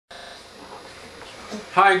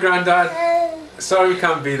Hi Grandad, sorry we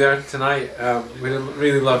can't be there tonight. We'd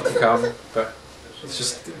really love to come, but it's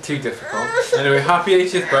just too difficult. Anyway, happy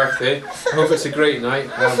 80th birthday. I hope it's a great night.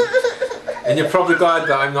 And you're probably glad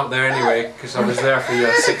that I'm not there anyway, because I was there for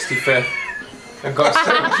your 65th and got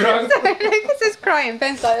so drunk. Sorry, Lucas is crying,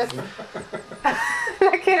 Ben's like this.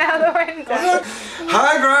 Looking out the window.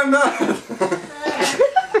 Hi Grandad!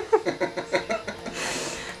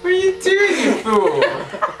 What are you doing, you fool?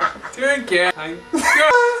 Do it again.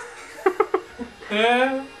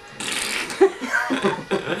 Yeah.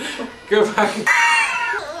 Go back.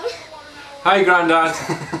 Hi Grandad.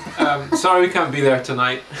 Sorry we can't be there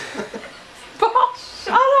tonight.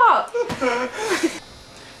 Shut up!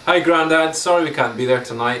 Hi Grandad, sorry we can't be there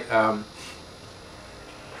tonight.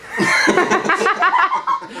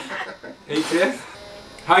 80th.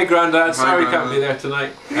 Hi Grandad, sorry we can't be there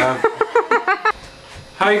tonight.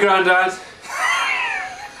 Hi Grandad.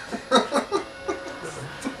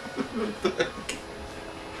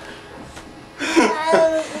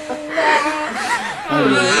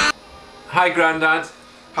 Hi Grandad.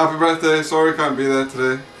 Happy birthday, sorry can't be there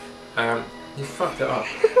today. You fucked it up.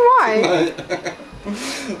 Why?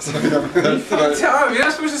 Sorry, You fucked it up, you're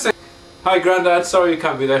not supposed to say. Hi Grandad, sorry you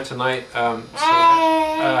can't be there tonight.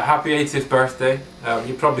 Happy 80th birthday.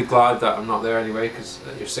 You're probably glad that I'm not there anyway, because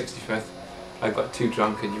at your 65th I got too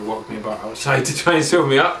drunk and you woke me about outside to try and sew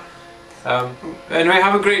me up. Anyway,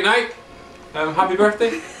 have a great night. Happy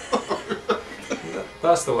birthday.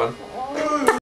 That's the one.